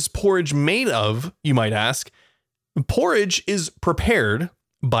what is porridge made of, you might ask? Porridge is prepared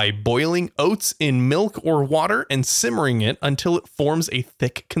by boiling oats in milk or water and simmering it until it forms a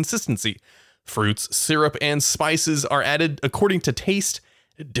thick consistency. Fruits, syrup, and spices are added according to taste.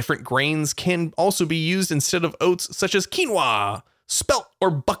 Different grains can also be used instead of oats, such as quinoa, spelt, or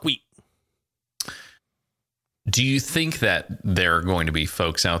buckwheat. Do you think that there are going to be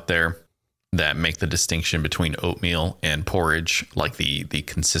folks out there that make the distinction between oatmeal and porridge, like the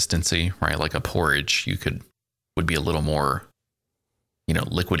consistency, right? Like a porridge, would be a little more,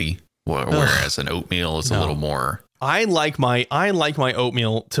 liquidy, whereas an oatmeal is a little more. I like my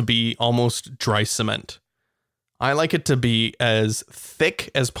oatmeal to be almost dry cement. I like it to be as thick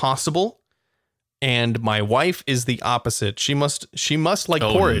as possible. And my wife is the opposite. She must like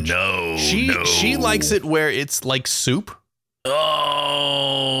porridge. She likes it where it's like soup.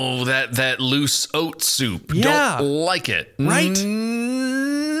 Oh, that loose oat soup. Yeah. Don't like it. Right?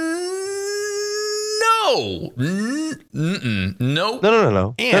 No. No. No.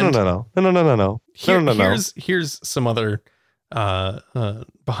 And No. Here's some other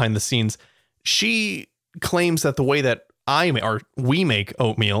behind the scenes. She claims that the way that we make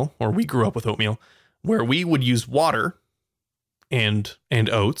oatmeal, or we grew up with oatmeal, where we would use water and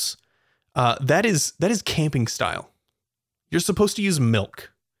oats, that is camping style. You're supposed to use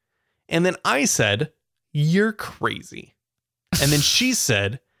milk. And then I said, you're crazy. And then she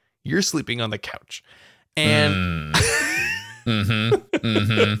said, you're sleeping on the couch. And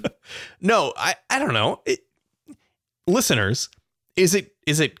no, I don't know. Listeners, is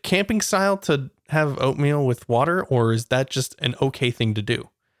it camping style to have oatmeal with water, or is that just an okay thing to do?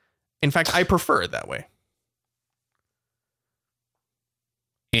 In fact, I prefer it that way.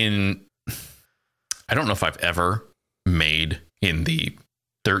 I don't know if I've ever made, in the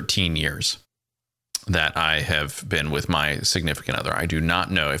 13 years that I have been with my significant other, I do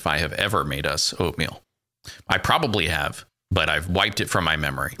not know if I have ever made us oatmeal. I probably have, but I've wiped it from my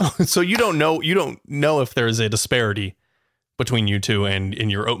memory. So you don't know if there's a disparity between you two and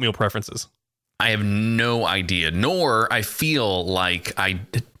in your oatmeal preferences. I have no idea, nor I feel like I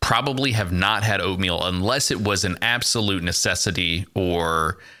probably have not had oatmeal unless it was an absolute necessity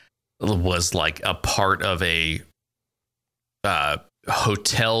or was like a part of a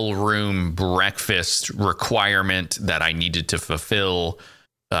hotel room breakfast requirement that I needed to fulfill.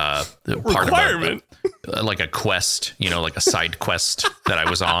 Part requirement, of like a quest, like a side quest that I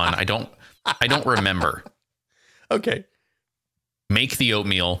was on. I don't remember. Okay. Make the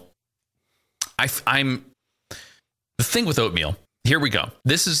oatmeal. I'm the thing with oatmeal. Here we go.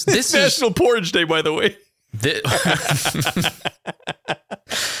 This is National Porridge Day, by the way. The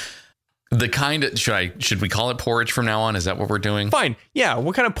kind of should we call it porridge from now on? Is that what we're doing? Fine. Yeah.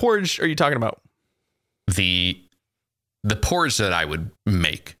 What kind of porridge are you talking about? The porridge that I would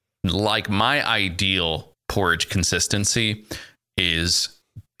make, like my ideal porridge consistency, is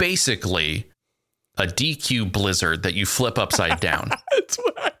basically a DQ Blizzard that you flip upside down. That's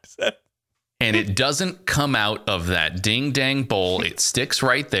what I said. And it doesn't come out of that ding dang bowl. It sticks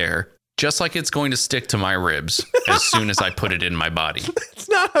right there, just like it's going to stick to my ribs as soon as I put it in my body. That's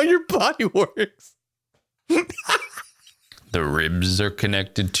not how your body works. The ribs are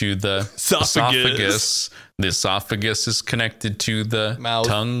connected to the Esophagus. The esophagus is connected to the Mouth.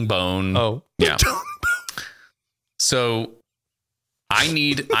 tongue bone. Oh, yeah. So I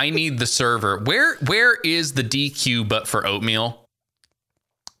need the server. Where is the DQ but for oatmeal?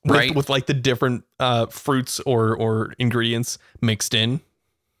 Right? With like the different fruits or ingredients mixed in.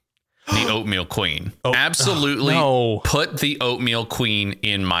 The oatmeal queen. Oh, Absolutely. no. Put the oatmeal queen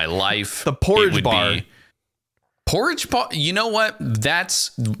in my life. The porridge It would bar. be- Porridge bar. You know what?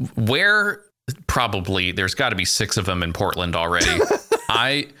 That's where probably there's got to be 6 of them in Portland already.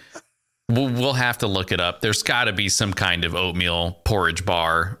 We'll have to look it up. There's got to be some kind of oatmeal porridge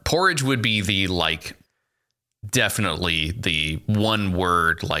bar. Porridge would be the definitely the one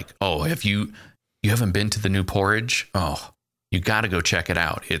word oh, you haven't been to the new Porridge? Oh, you got to go check it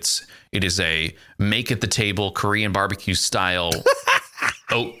out. It is a make at the table Korean barbecue style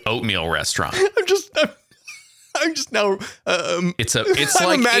oatmeal restaurant. I'm just now. It's I'm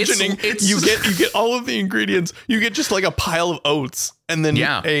like imagining it's you get all of the ingredients. You get just like a pile of oats and then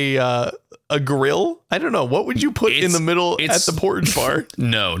a grill. I don't know. What would you put in the middle at the porridge bar?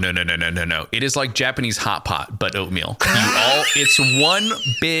 No. It is like Japanese hot pot, but oatmeal. It's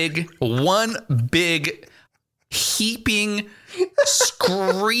one big heaping,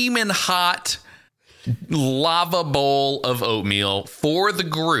 screaming hot lava bowl of oatmeal for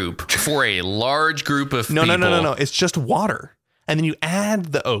a large group of people. No. It's just water. And then you add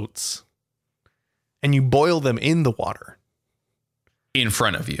the oats and you boil them in the water. In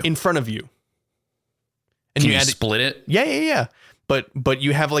front of you. And Can you add split it? Yeah. But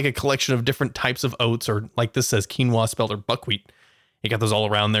you have like a collection of different types of oats, or like this says quinoa spelled, or buckwheat. You got those all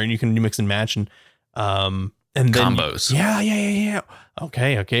around there and you can mix and match and then combos. Yeah.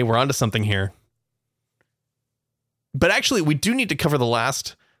 Okay. We're onto something here. But actually, we do need to cover the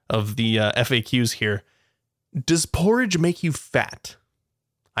last of the FAQs here. Does porridge make you fat?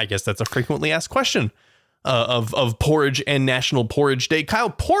 I guess that's a frequently asked question of porridge and National Porridge Day. Kyle,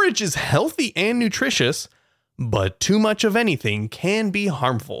 porridge is healthy and nutritious, but too much of anything can be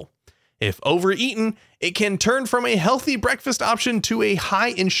harmful. If overeaten, it can turn from a healthy breakfast option to a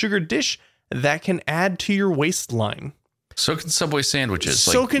high in sugar dish that can add to your waistline. So can Subway sandwiches.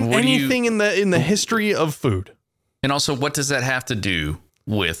 So can anything in the history of food. And also, what does that have to do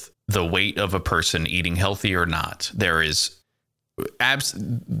with the weight of a person eating healthy or not? There is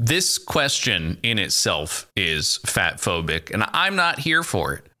this question in itself is fat phobic, and I'm not here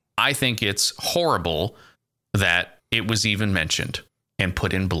for it. I think it's horrible that it was even mentioned and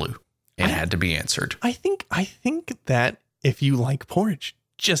put in blue and had to be answered. I think that if you like porridge,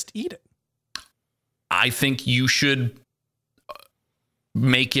 just eat it. I think you should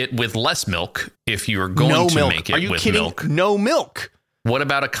make it with less milk if you are going to make it with milk. No milk. What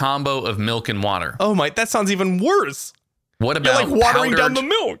about a combo of milk and water? Oh my, that sounds even worse. What about You're like watering down the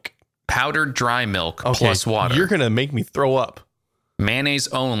milk? Powdered dry milk plus water. You're going to make me throw up. Mayonnaise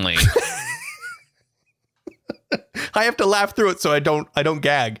only. I have to laugh through it so I don't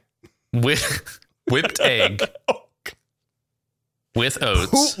gag. With whipped egg. With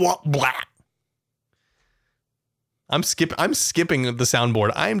oats. I'm skipping the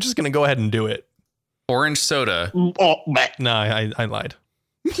soundboard. I'm just going to go ahead and do it. Orange soda. No, I lied.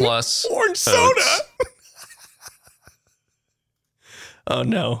 Plus orange soda. Oh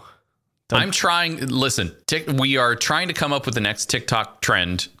no. I'm trying. Listen, we are trying to come up with the next TikTok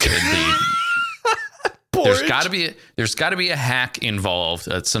trend. There's got to be a hack involved,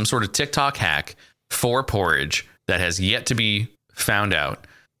 some sort of TikTok hack for porridge that has yet to be found out.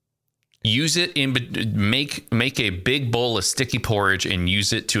 Use it make a big bowl of sticky porridge and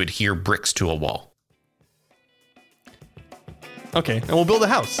use it to adhere bricks to a wall. Okay, and we'll build a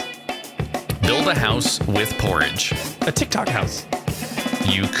house. Build a house with porridge. A TikTok house.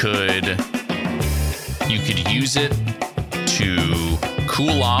 You could use it to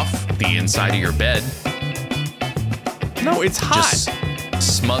cool off the inside of your bed. No, it's hot. Just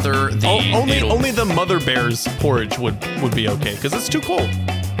smother the only the mother bear's porridge would be okay because it's too cold.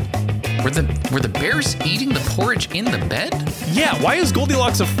 Were the bears eating the porridge in the bed? Yeah, why is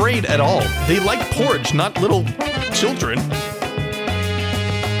Goldilocks afraid at all? They like porridge, not little children.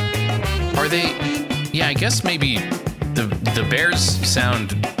 Are they? Yeah, I guess maybe the bears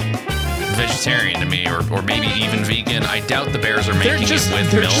sound vegetarian to me, or maybe even vegan. I doubt the bears are making it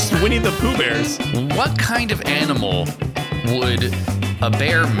with they're milk. just Winnie the Pooh bears. What kind of animal would a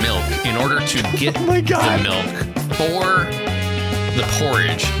bear milk in order to get Oh my God. the milk for the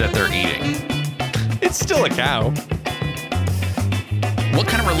porridge that they're eating? It's still a cow. What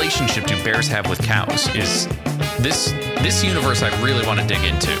kind of relationship do bears have with cows? Is this universe I really want to dig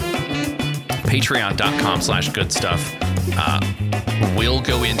into? Patreon.com/goodstuff. We'll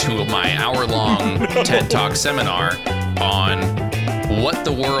go into my hour-long TED Talk seminar on what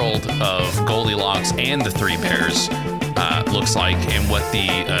the world of Goldilocks and the Three Bears looks like, and what the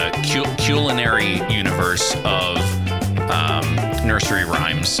culinary universe of nursery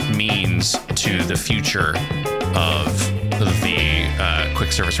rhymes means to the future of the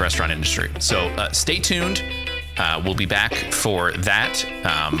quick service restaurant industry. So stay tuned. We'll be back for that.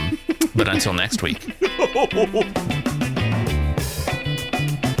 But until next week.